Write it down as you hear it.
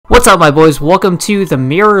What's up, my boys? Welcome to The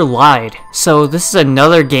Mirror Lied. So this is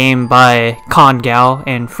another game by Gao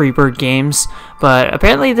and Freebird Games, but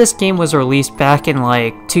apparently this game was released back in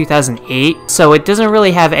like 2008, so it doesn't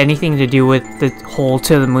really have anything to do with the whole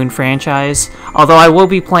To the Moon franchise, although I will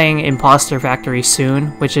be playing Imposter Factory soon,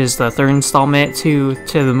 which is the third installment to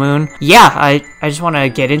the Moon. Yeah, I just want to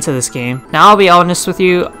get into this game. Now I'll be honest with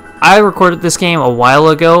you, I recorded this game a while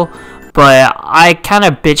ago, but I kind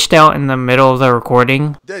of bitched out in the middle of the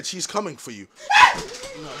recording. Dead, she's coming for you.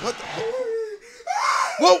 What the?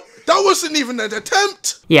 Whoa, that wasn't even an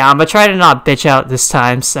attempt! Yeah, I'm gonna try to not bitch out this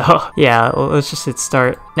time, so yeah, let's just hit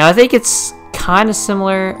start. Now I think it's kind of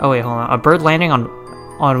similar. Oh wait, hold on. A bird landing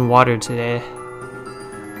on water today.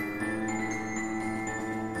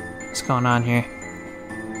 What's going on here?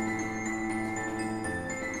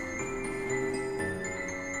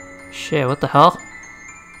 Shit, what the hell?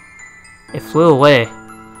 It flew away.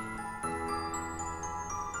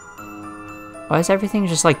 Why is everything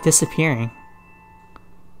just like disappearing?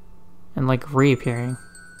 And like reappearing?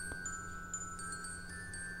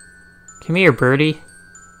 Come here, birdie.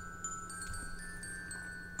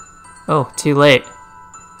 Oh, too late.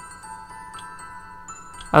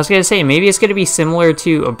 I was gonna say, maybe it's gonna be similar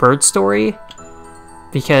to A Bird Story,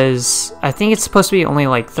 because I think it's supposed to be only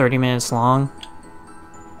like 30 minutes long.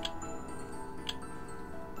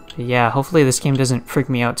 But yeah, hopefully this game doesn't freak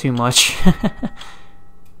me out too much.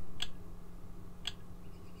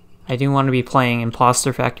 I do want to be playing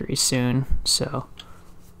Imposter Factory soon, so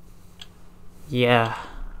yeah.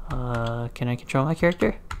 Can I control my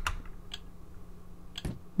character?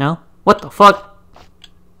 No? What the fuck?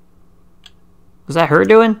 Was that her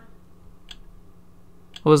doing?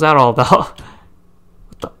 What was that all about?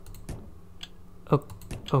 What the?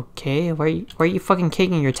 Okay, why are you fucking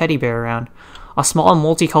kicking your teddy bear around? A small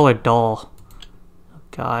multicolored doll. Oh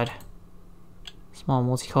god. Small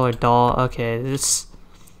multicolored doll. Okay, this...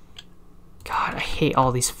 God, I hate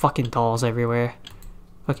all these fucking dolls everywhere.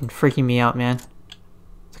 Fucking freaking me out, man.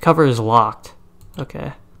 The cover is locked.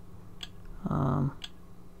 Okay. God,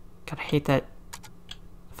 I hate that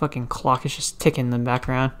fucking clock is just ticking in the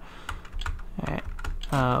background.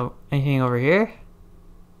 Alright. Anything over here?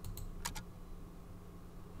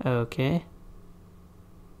 Okay.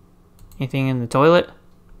 Anything in the toilet?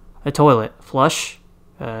 A toilet. Flush?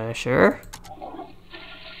 Sure.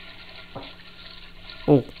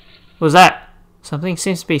 Oh, what was that? Something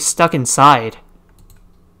seems to be stuck inside.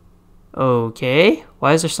 Okay.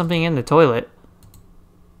 Why is there something in the toilet?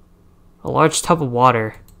 A large tub of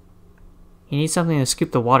water. You need something to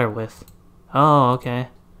scoop the water with. Oh, okay.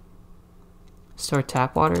 Store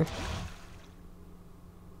tap water?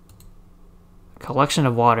 A collection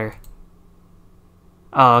of water.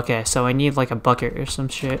 Oh, okay, so I need like a bucket or some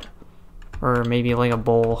shit. Or maybe like a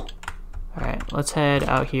bowl. Alright, let's head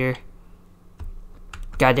out here.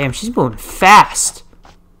 Goddamn, she's moving fast!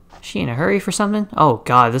 Is she in a hurry for something? Oh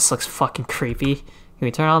god, this looks fucking creepy. Can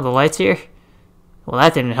we turn on the lights here? Well,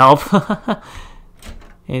 that didn't help.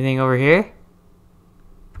 Anything over here?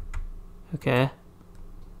 Okay.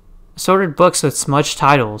 Assorted books with smudged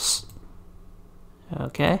titles.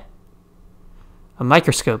 Okay. A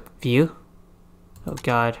microscope view. Oh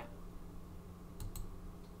god.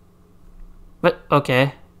 What?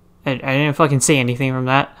 Okay. I didn't fucking see anything from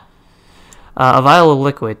that. A vial of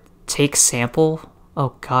liquid. Take sample?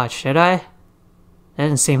 Oh god, should I? That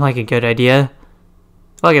doesn't seem like a good idea.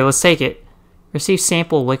 Okay, let's take it. Receive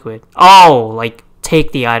sample liquid. Oh, like,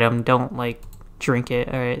 take the item, don't, like, drink it.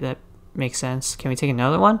 Alright, that makes sense. Can we take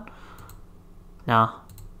another one? No.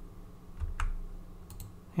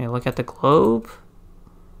 Okay, look at the globe.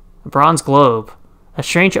 A bronze globe. A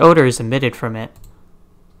strange odor is emitted from it.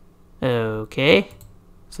 Okay.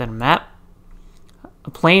 Is that a map? A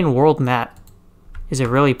plain world map. Is it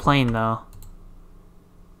really plain, though?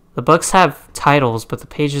 The books have titles, but the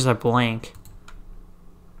pages are blank.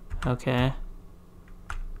 Okay.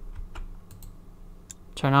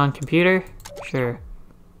 Turn on computer? Sure.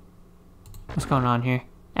 What's going on here?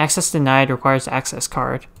 Access denied, requires access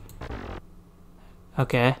card.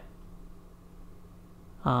 Okay.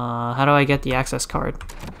 How do I get the access card?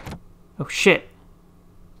 Oh shit.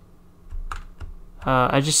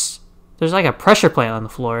 There's like a pressure plate on the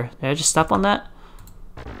floor. Did I just step on that?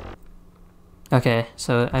 Okay,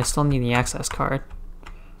 so I still need the access card.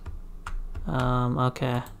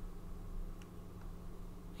 Okay. I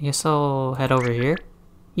guess I'll head over here.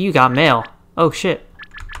 You got mail. Oh shit.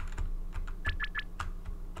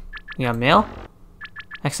 You got mail?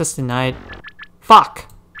 Access denied. Fuck!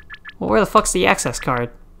 Well, where the fuck's the access card?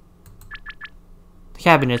 The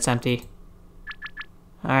cabinet's empty.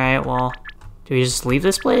 Alright, well, do we just leave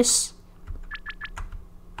this place?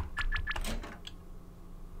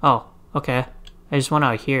 Oh, okay. I just went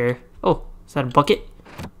out here. Oh, is that a bucket?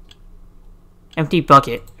 Empty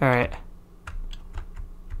bucket. Alright.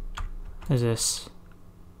 What is this?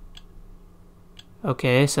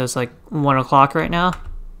 Okay, so it's like 1 o'clock right now,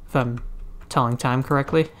 if I'm telling time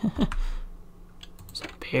correctly. Is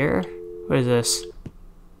it a bear? What is this?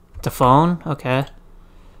 The phone? Okay.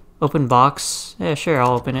 Open box. Yeah, sure,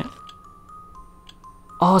 I'll open it.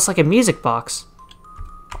 Oh, it's like a music box.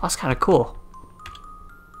 Oh, that's kind of cool.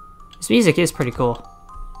 This music is pretty cool.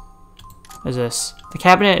 What is this? The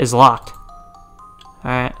cabinet is locked.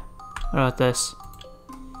 Alright. What about this?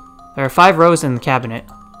 There are 5 rows in the cabinet.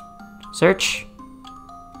 Search?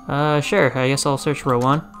 Sure. I guess I'll search row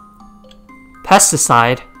 1.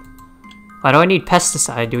 Pesticide. Why do I need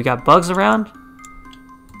pesticide? Do we got bugs around?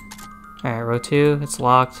 Alright, row 2. It's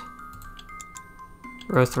locked.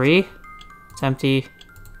 Row 3. It's empty.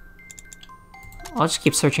 I'll just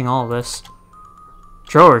keep searching all of this.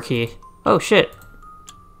 Drawer key. Oh, shit.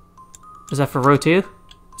 Is that for row 2?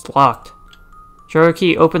 It's locked. Drawer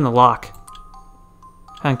key, open the lock.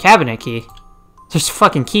 Found cabinet key. There's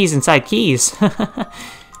fucking keys inside keys.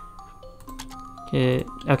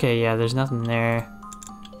 Okay, yeah, there's nothing there.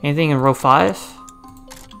 Anything in row 5?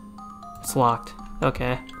 It's locked.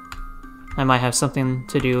 Okay. I might have something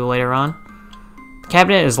to do later on. The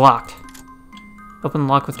cabinet is locked. Open the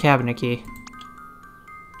lock with cabinet key.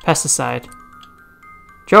 Pesticide.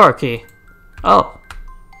 Drawer key. Oh.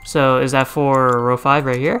 So, is that for row 5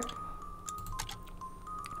 right here?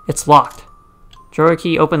 It's locked. Drawer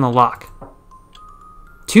key, open the lock.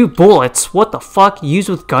 2 bullets? What the fuck? Use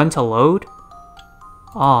with gun to load?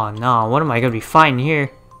 Oh no, what am I gonna be fighting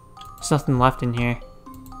here? There's nothing left in here.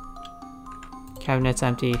 Cabinet's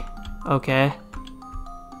empty. Okay.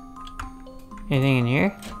 Anything in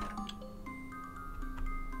here?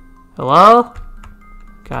 Hello?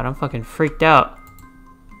 God, I'm fucking freaked out.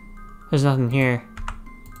 There's nothing here.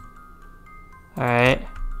 Alright.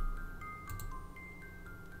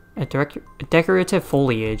 A decorative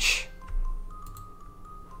foliage.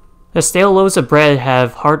 The stale loaves of bread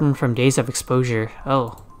have hardened from days of exposure.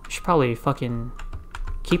 Oh, I should probably fucking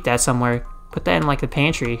keep that somewhere. Put that in like the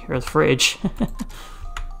pantry or the fridge.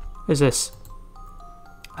 What is this?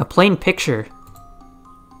 A plain picture.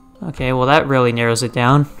 Okay, well that really narrows it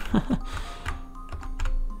down.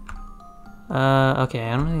 Okay,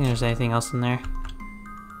 I don't think there's anything else in there.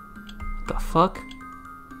 What the fuck?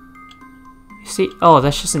 You see? Oh,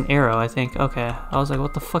 that's just an arrow, I think. Okay, I was like,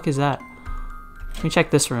 what the fuck is that? Let me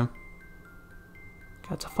check this room.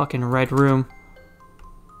 God, it's a fucking red room.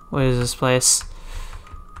 What is this place?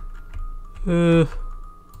 Turn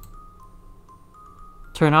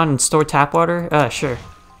on and store tap water? Sure.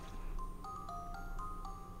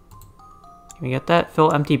 Can we get that?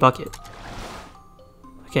 Fill empty bucket.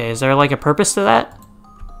 Okay, is there like a purpose to that?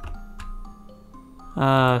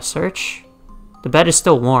 Search? The bed is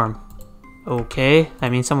still warm. Okay,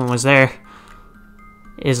 that means someone was there.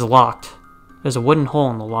 It is locked. There's a wooden hole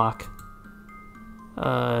in the lock.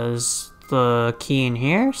 Is the key in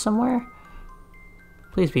here somewhere?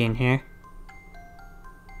 Please be in here.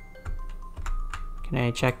 Can I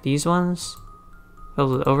check these ones?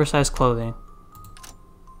 Filled with oversized clothing.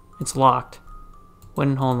 It's locked.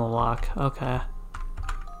 Wooden hole in the lock. Okay.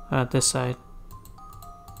 What about this side?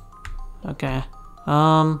 Okay.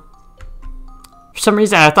 For some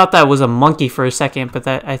reason I thought that was a monkey for a second, but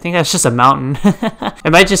I think that's just a mountain.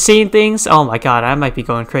 Am I just seeing things? Oh my god, I might be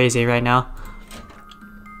going crazy right now.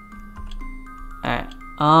 Alright.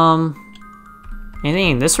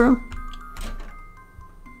 Anything in this room?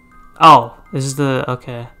 Oh, this is the...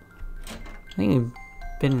 okay. I think we've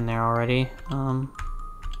been in there already.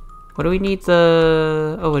 What do we need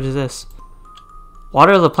the... oh, what is this?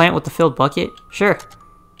 Water the plant with the filled bucket? Sure.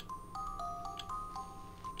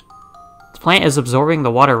 The plant is absorbing the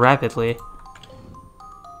water rapidly.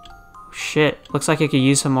 Shit, looks like I could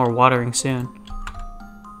use some more watering soon.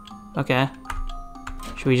 Okay.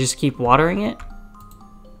 Should we just keep watering it?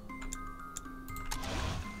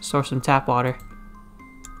 Store some tap water.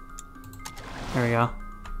 There we go.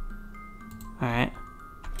 Alright.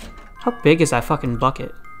 How big is that fucking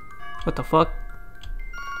bucket? What the fuck?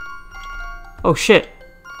 Oh shit!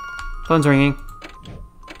 Phone's ringing.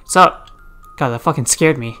 What's up? God, that fucking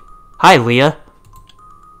scared me. Hi, Leah.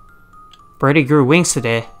 Birdie grew wings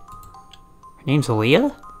today. Her name's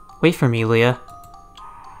Leah? Wait for me, Leah.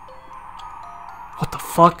 What the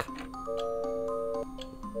fuck?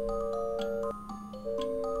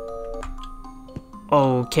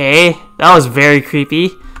 Okay, that was very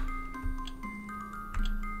creepy.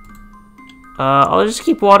 I'll just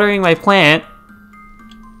keep watering my plant.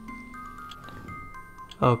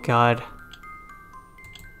 Oh god.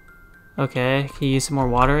 Okay, can you use some more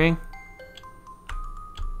watering?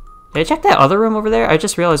 Did I check that other room over there? I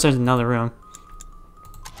just realized there's another room.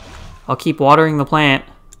 I'll keep watering the plant.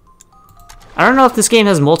 I don't know if this game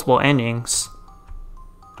has multiple endings.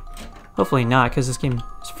 Hopefully not, because this game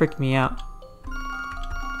is freaking me out.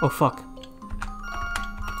 Oh, fuck.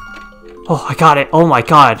 Oh, I got it. Oh my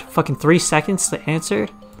god. Fucking 3 seconds to answer?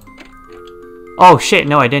 Oh, shit.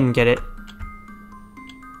 No, I didn't get it.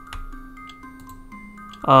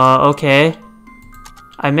 Okay.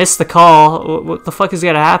 I missed the call. What the fuck is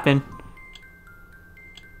gonna happen?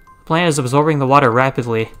 The plant is absorbing the water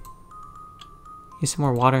rapidly. Need some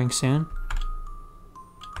more watering soon.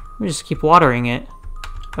 Let me just keep watering it.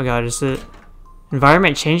 Oh god, is the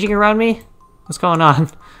environment changing around me? What's going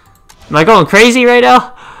on? Am I going crazy right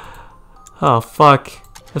now? Oh fuck.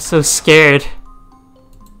 I'm so scared.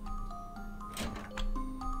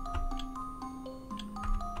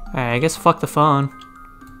 Alright, I guess fuck the phone.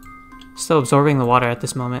 Still absorbing the water at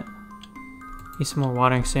this moment. Need some more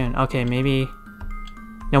watering soon. Okay, maybe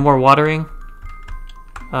no more watering.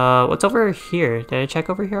 What's over here? Did I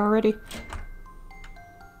check over here already?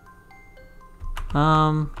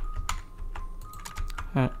 Turn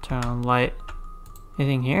on light.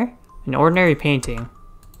 Anything here? An ordinary painting.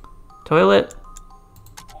 Toilet?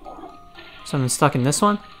 Something stuck in this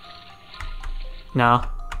one? No.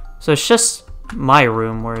 So it's just my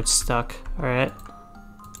room where it's stuck. Alright.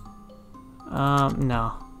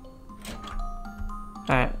 No.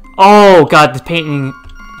 Alright. Oh god, the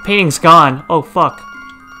painting's gone. Oh fuck.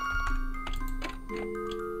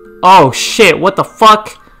 Oh shit, what the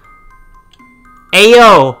fuck?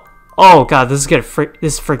 Ayo! Oh god, this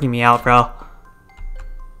is freaking me out, bro.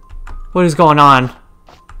 What is going on?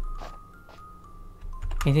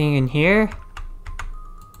 Anything in here?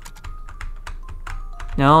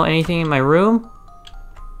 No, anything in my room?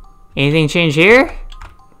 Anything change here?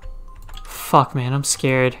 Fuck, man, I'm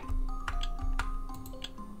scared.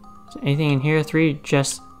 Is anything in here? 3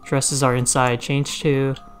 dresses are inside. Change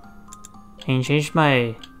to... Can you change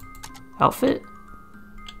my outfit?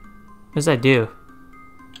 What does that do?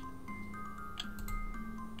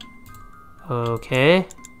 Okay.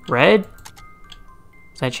 Red?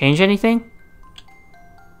 Does that change anything?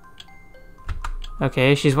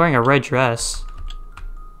 Okay, she's wearing a red dress.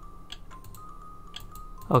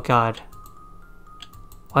 Oh god.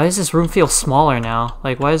 Why does this room feel smaller now?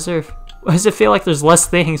 Like, why does it feel like there's less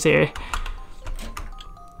things here?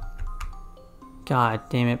 God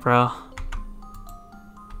damn it, bro.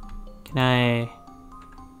 Can I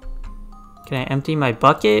empty my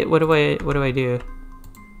bucket? What do I do?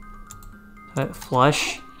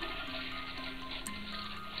 Flush?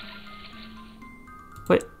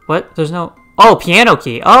 What? There's no... Oh, piano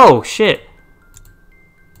key! Oh, shit!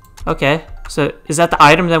 Okay, so is that the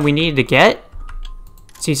item that we needed to get?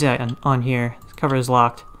 Let's use that on here. The cover is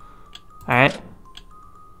locked. Alright.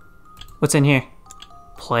 What's in here?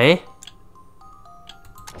 Play?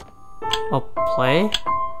 Oh, play?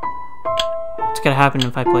 What's gonna happen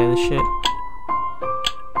if I play this shit?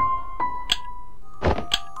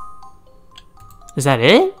 Is that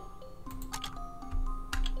it?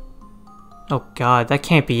 Oh god, that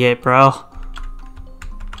can't be it, bro.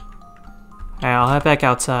 Alright, I'll head back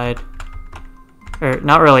outside. Or,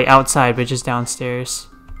 not really outside, but just downstairs.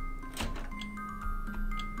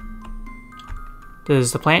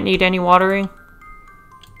 Does the plant need any watering?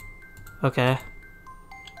 Okay.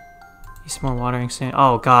 Need some more watering soon.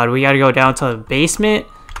 Oh god, we gotta go down to the basement?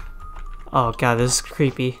 Oh god, this is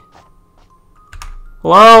creepy.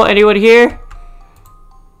 Hello? Anyone here?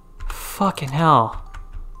 Fucking hell.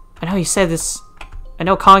 I know you said this... I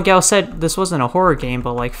know Kongao said this wasn't a horror game,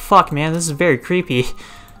 but like, fuck man, this is very creepy.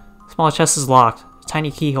 Small chest is locked.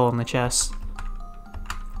 Tiny keyhole in the chest.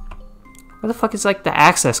 Where the fuck is like the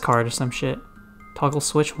access card or some shit? Toggle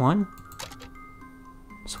switch 1?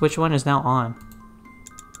 Switch 1 is now on.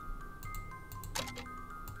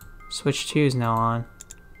 Switch 2 is now on.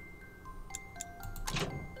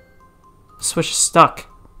 Switch is stuck.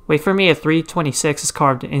 Wait for me at 326 is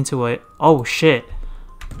carved into it. Oh shit.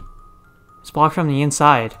 It's blocked from the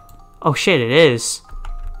inside. Oh shit, it is.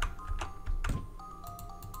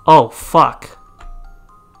 Oh fuck.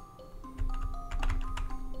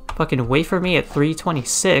 Fucking wait for me at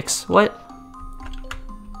 326. What?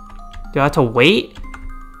 Do I have to wait?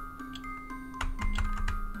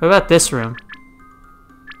 What about this room?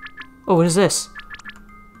 Oh, what is this?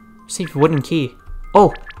 Received wooden key.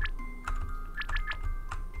 Oh!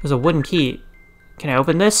 There's a wooden key. Can I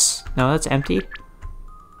open this? No, that's empty.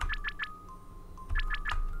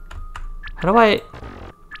 How do I...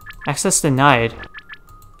 Access denied.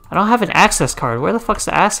 I don't have an access card. Where the fuck's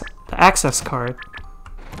the access card?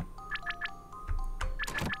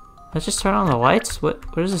 Let's just turn on the lights? What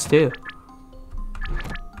does this do?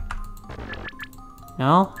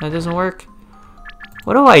 No? That doesn't work?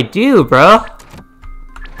 What do I do, bro?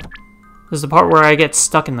 This is the part where I get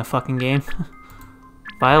stuck in the fucking game.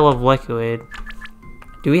 Vial of liquid.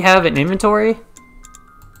 Do we have an inventory?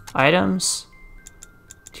 Items?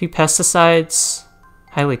 2 pesticides.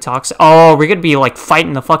 Highly toxic. Oh, we're gonna be like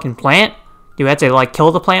fighting the fucking plant? Do we have to like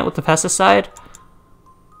kill the plant with the pesticide?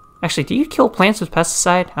 Actually, do you kill plants with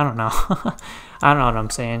pesticide? I don't know. I don't know what I'm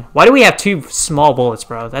saying. Why do we have 2 small bullets,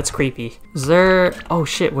 bro? That's creepy. Is there... Oh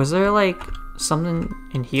shit, was there like something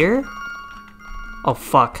in here? Oh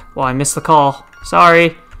fuck. Well, I missed the call.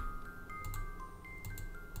 Sorry.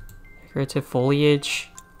 Decorative foliage.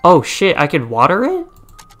 Oh shit, I could water it?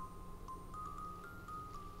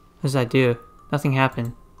 What does that do? Nothing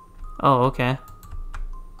happened. Oh, okay.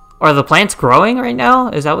 Are the plants growing right now?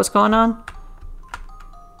 Is that what's going on?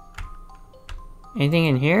 Anything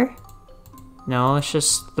in here? No, it's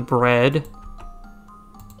just the bread.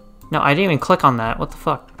 No, I didn't even click on that. What the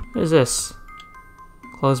fuck? What is this?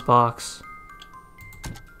 Closed box.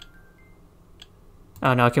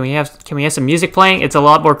 Oh no, can we have some music playing? It's a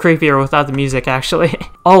lot more creepier without the music, actually.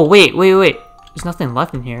 Oh, wait. There's nothing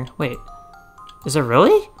left in here. Wait. Is there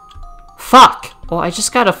really? Fuck! Well, I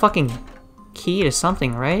just got a fucking key to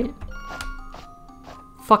something, right?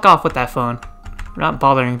 Fuck off with that phone. We're not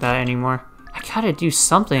bothering with that anymore. I gotta do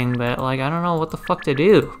something, but like, I don't know what the fuck to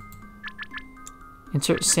do.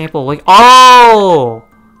 Insert sample like oh!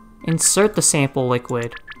 Insert the sample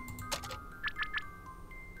liquid.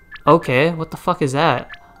 Okay, what the fuck is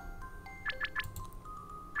that?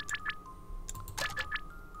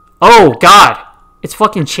 Oh god! It's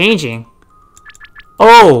fucking changing.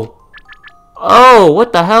 Oh! Oh,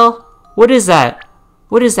 what the hell? What is that?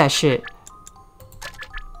 What is that shit?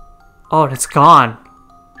 Oh, it's gone.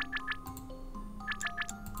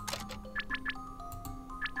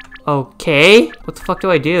 Okay, what the fuck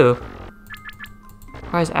do I do?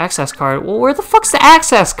 Where's access card? Well, where the fuck's the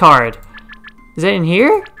access card? Is it in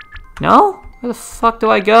here? No? Where the fuck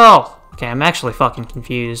do I go? Okay, I'm actually fucking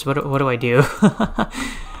confused. What do I do?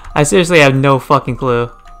 I seriously have no fucking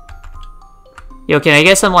clue. Yo, can I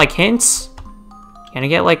get some like hints? Can I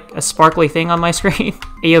get like a sparkly thing on my screen?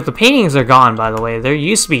 Yo, the paintings are gone, by the way. There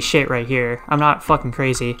used to be shit right here. I'm not fucking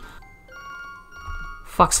crazy.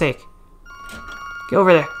 Fuck's sake. Get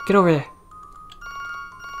over there. Get over there.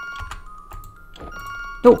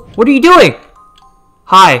 No, what are you doing?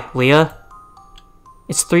 Hi, Leah.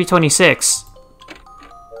 It's 3:26.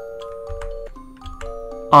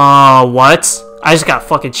 What? I just got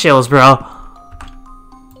fucking chills, bro.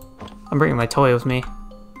 I'm bringing my toy with me.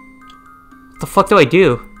 What the fuck do I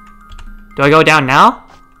do? Do I go down now?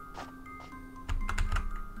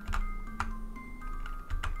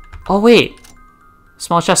 Oh, wait.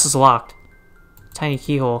 Small chest is locked. Tiny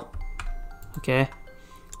keyhole. Okay.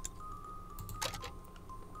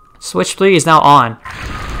 Switch 3 is now on.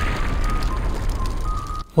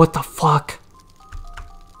 What the fuck?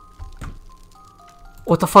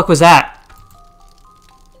 What the fuck was that?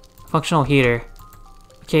 Functional heater.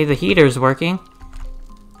 Okay, the heater is working.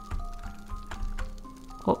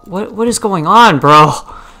 What is going on, bro?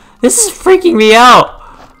 This is freaking me out.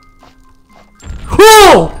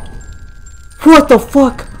 Whoa! What the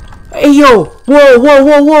fuck? Hey, yo!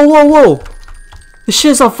 Whoa! This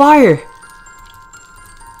shit's on fire.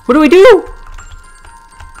 What do we do?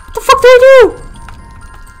 What the fuck do I do?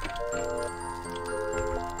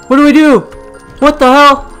 What do we do? What the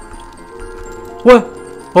hell? What?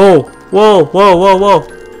 Oh, whoa.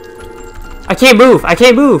 I can't move.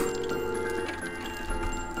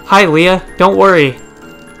 Hi, Leah. Don't worry.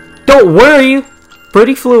 Don't worry!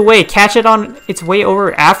 Birdie flew away. Catch it on its way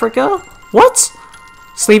over Africa? What?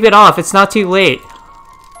 Sleep it off. It's not too late.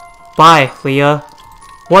 Bye, Leah.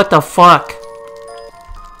 What the fuck?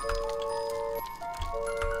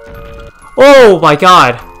 Oh my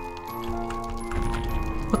god.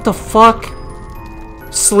 What the fuck?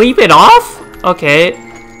 Sleep it off? Okay.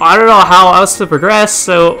 I don't know how else to progress,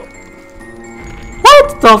 so...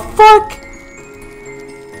 What the fuck?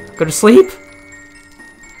 Go to sleep?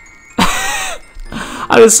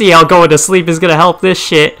 I don't see how going to sleep is gonna help this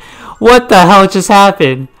shit. What the hell just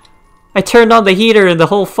happened? I turned on the heater and the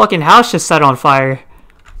whole fucking house just set on fire.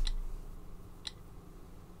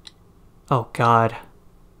 Oh god.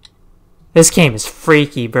 This game is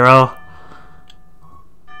freaky, bro.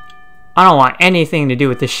 I don't want anything to do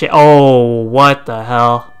with this shit. Oh, what the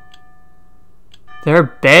hell? Did her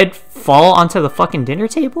bed fall onto the fucking dinner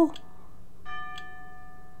table?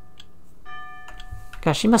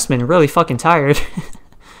 Gosh, she must have been really fucking tired.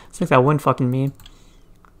 It's like that one fucking meme.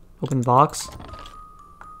 Open box.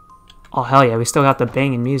 Oh, hell yeah, we still got the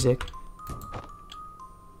banging music.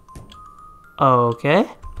 Okay.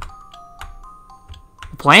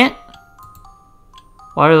 The plant?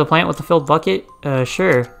 Water the plant with the filled bucket?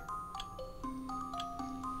 Sure.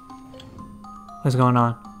 What's going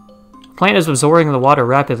on? The plant is absorbing the water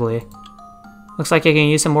rapidly. Looks like I can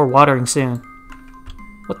use some more watering soon.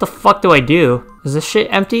 What the fuck do I do? Is this shit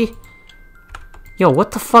empty? Yo,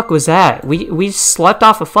 what the fuck was that? We slept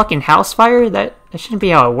off a fucking house fire? That shouldn't be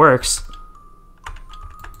how it works.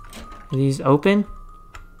 Are these open?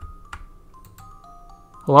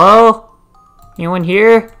 Hello? Anyone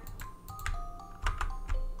here?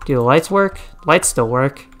 Do the lights work? Lights still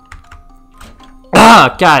work.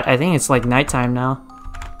 Ah, God, I think it's like nighttime now.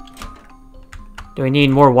 Do I need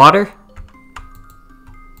more water?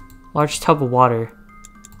 Large tub of water.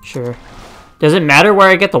 Sure. Does it matter where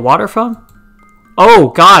I get the water from? Oh,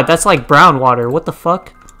 God, that's like brown water. What the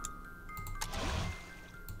fuck?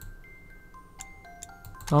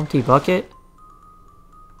 Empty bucket?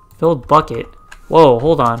 Filled bucket. Whoa,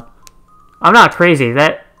 hold on. I'm not crazy.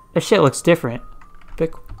 That shit looks different.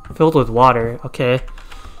 Filled with water. Okay.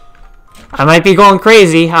 I might be going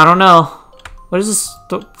crazy. I don't know. What is this,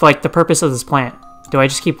 like, the purpose of this plant? Do I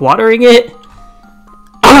just keep watering it?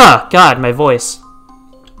 Ah, God, my voice.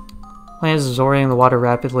 Plant is absorbing the water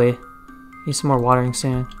rapidly. Need some more watering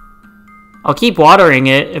soon. I'll keep watering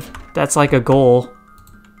it if that's like a goal.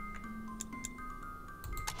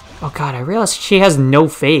 Oh God, I realized she has no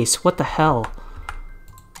face. What the hell?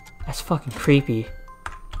 That's fucking creepy.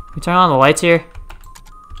 Can we turn on the lights here?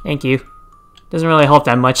 Thank you. Doesn't really help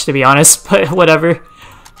that much, to be honest, but whatever.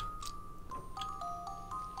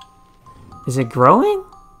 Is it growing?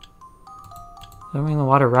 Absorbing the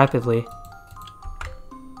water rapidly.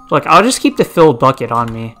 Look, I'll just keep the filled bucket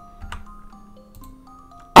on me.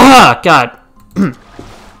 Ah, God.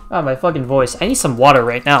 Oh, my fucking voice. I need some water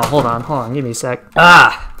right now. Hold on. Give me a sec.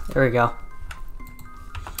 Ah, there we go.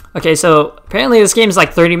 Okay, so apparently this game is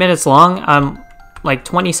like 30 minutes long. I'm like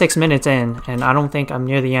 26 minutes in, and I don't think I'm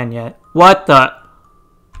near the end yet. What the?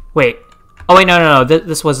 Wait. Oh, wait, no.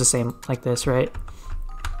 This was the same like this, right?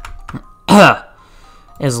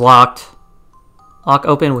 Is locked. Lock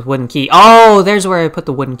open with wooden key. Oh, there's where I put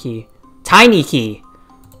the wooden key. Tiny key.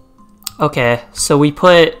 Okay, so we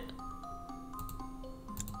put...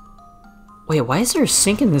 Wait, why is there a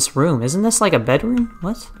sink in this room? Isn't this like a bedroom?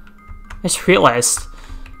 What? I just realized.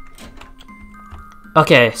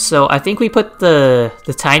 Okay, so I think we put the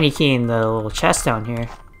tiny key in the little chest down here.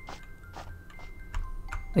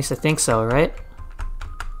 At least I think so, right?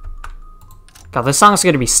 God, this song's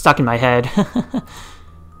gonna be stuck in my head.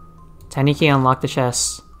 Tiny key, unlock the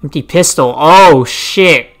chest. Empty pistol. Oh,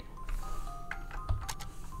 shit.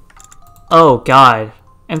 Oh, God.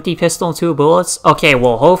 Empty pistol and 2 bullets? Okay,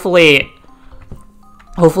 well, hopefully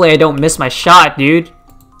I don't miss my shot, dude.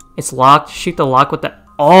 It's locked. Shoot the lock with the...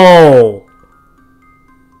 Oh!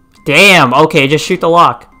 Damn! Okay, just shoot the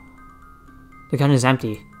lock. The gun is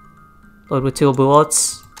empty. Load with 2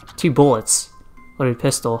 bullets. 2 bullets. Loaded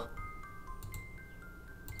pistol.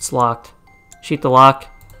 It's locked. Shoot the lock.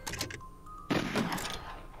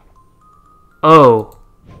 Oh.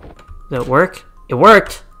 Did it work? It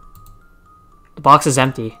worked! The box is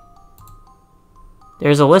empty.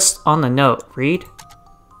 There's a list on the note. Read.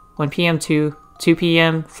 1 p.m. to 2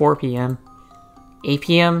 p.m., 4 p.m., 8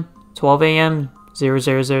 p.m., 12 a.m.,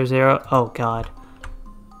 0000. Oh, God.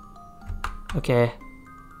 Okay.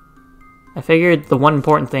 I figured the one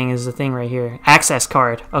important thing is the thing right here. Access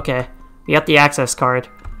card. Okay. We got the access card.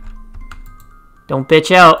 Don't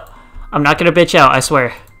bitch out. I'm not gonna bitch out, I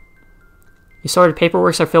swear. Your sorted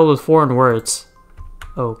paperworks are filled with foreign words.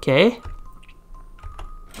 Okay.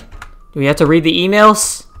 Do we have to read the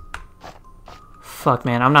emails? Fuck,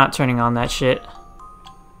 man, I'm not turning on that shit.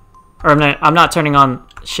 Or I'm not turning on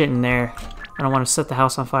shit in there. I don't want to set the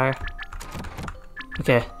house on fire.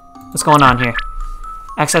 Okay, what's going on here?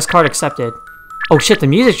 Access card accepted. Oh shit, the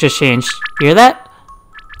music just changed. You hear that?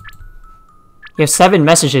 You have 7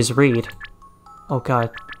 messages, read. Oh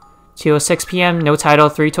God. 2:06 p.m., no title.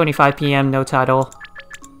 3:25 p.m., no title.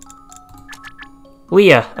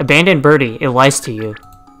 Leah, abandoned birdie, it lies to you.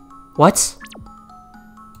 What?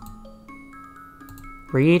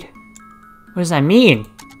 Read? What does that mean?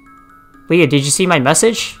 Leah, did you see my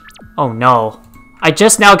message? Oh no. I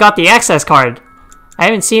just now got the access card. I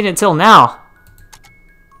haven't seen it until now.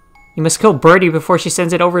 You must kill Birdie before she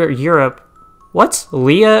sends it over to Europe. What?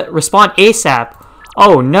 Leah, respond ASAP.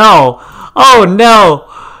 Oh no. Oh no.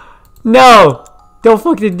 No. Don't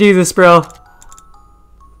fucking do this, bro.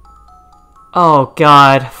 Oh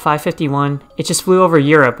God. 5:51. It just flew over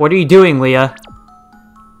Europe. What are you doing, Leah?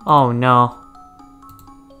 Oh no.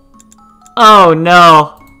 Oh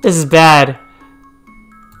no, this is bad.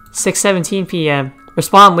 6:17 p.m.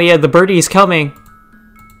 Respond, Leah, the birdie is coming.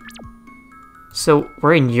 So,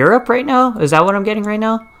 we're in Europe right now? Is that what I'm getting right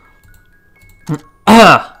now?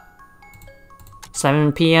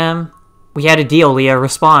 7 p.m. We had a deal, Leah.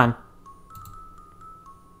 Respond.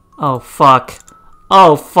 Oh, fuck.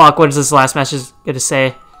 Oh, fuck. What is this last message gonna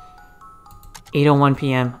say? 8:01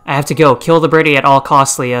 p.m. I have to go. Kill the birdie at all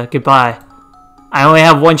costs, Leah. Goodbye. I only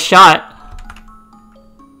have one shot.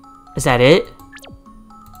 Is that it?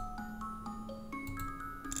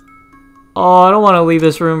 Oh, I don't want to leave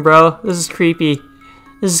this room, bro. This is creepy.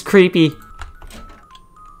 This is creepy.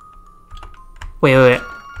 Wait.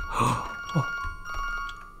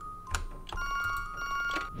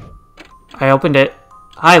 I opened it.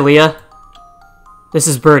 Hi, Leah. This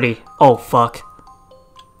is Birdie. Oh, fuck.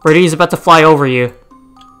 Birdie is about to fly over you.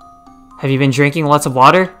 Have you been drinking lots of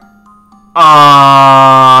water?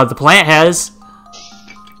 The plant has.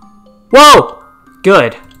 Whoa!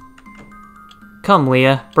 Good. Come,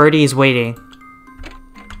 Leah. Birdie is waiting.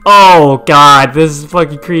 Oh, God. This is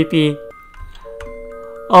fucking creepy.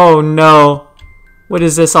 Oh, no. What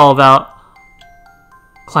is this all about?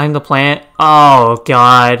 Climb the plant. Oh,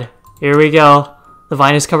 God. Here we go. The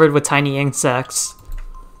vine is covered with tiny insects.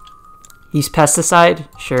 Use pesticide?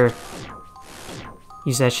 Sure.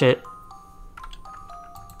 Use that shit.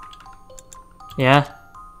 Yeah?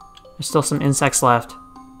 There's still some insects left.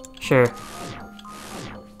 Sure.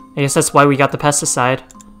 I guess that's why we got the pesticide.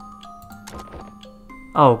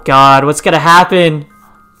 Oh god, what's gonna happen?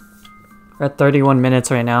 We're at 31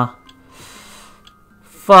 minutes right now.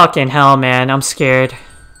 Fucking hell, man. I'm scared.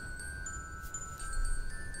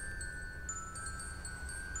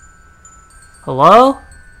 Hello?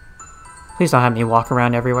 Please don't have me walk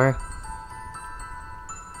around everywhere.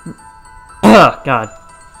 God.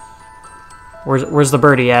 Where's the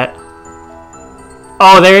birdie at?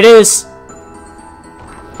 Oh, there it is!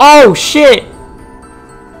 Oh, shit!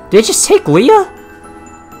 Did it just take Leah?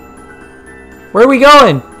 Where are we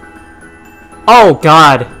going? Oh,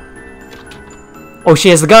 God. Oh, she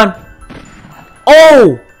has the gun.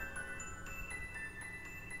 Oh!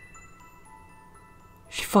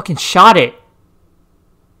 She fucking shot it.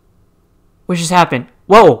 What just happened?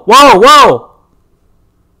 Whoa, whoa, whoa!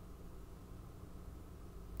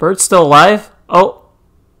 Bird's still alive? Oh.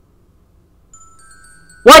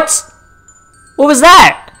 What? What was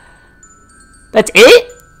that? That's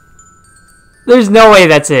it? There's no way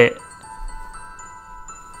that's it.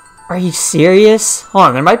 Are you serious? Hold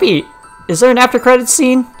on, there might be... Is there an after credits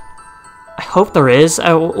scene? I hope there is.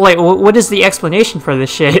 Like, what is the explanation for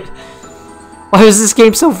this shit? Why is this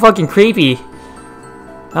game so fucking creepy?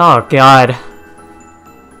 Oh, God.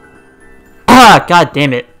 Ah, God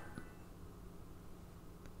damn it.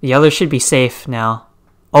 The others should be safe now.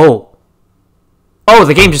 Oh. Oh,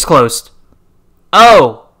 the game just closed.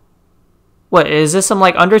 Oh. What, is this some,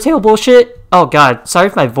 like, Undertale bullshit? Oh, God. Sorry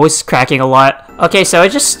if my voice is cracking a lot. Okay, so I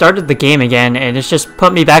just started the game again, and it's just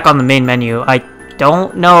put me back on the main menu. I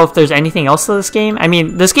don't know if there's anything else to this game. I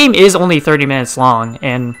mean, this game is only 30 minutes long,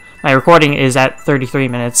 and my recording is at 33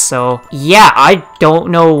 minutes, so... Yeah, I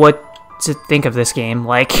don't know what to think of this game.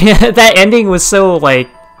 Like, that ending was so, like...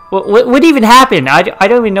 What even happened? I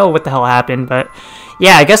don't even know what the hell happened, but...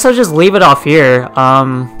 Yeah, I guess I'll just leave it off here.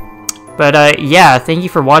 Yeah, thank you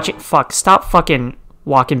for watching. Fuck, stop fucking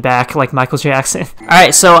walking back like Michael Jackson.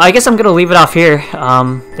 Alright, so I guess I'm gonna leave it off here.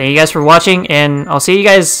 Thank you guys for watching, and I'll see you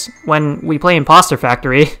guys when we play Imposter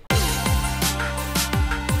Factory.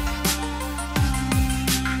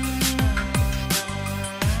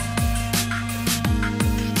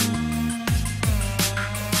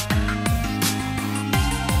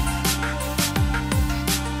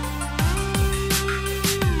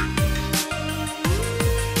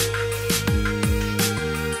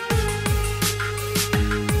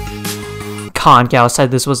 Gal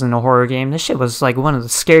said this wasn't a horror game. This shit was like one of the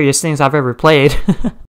scariest things I've ever played.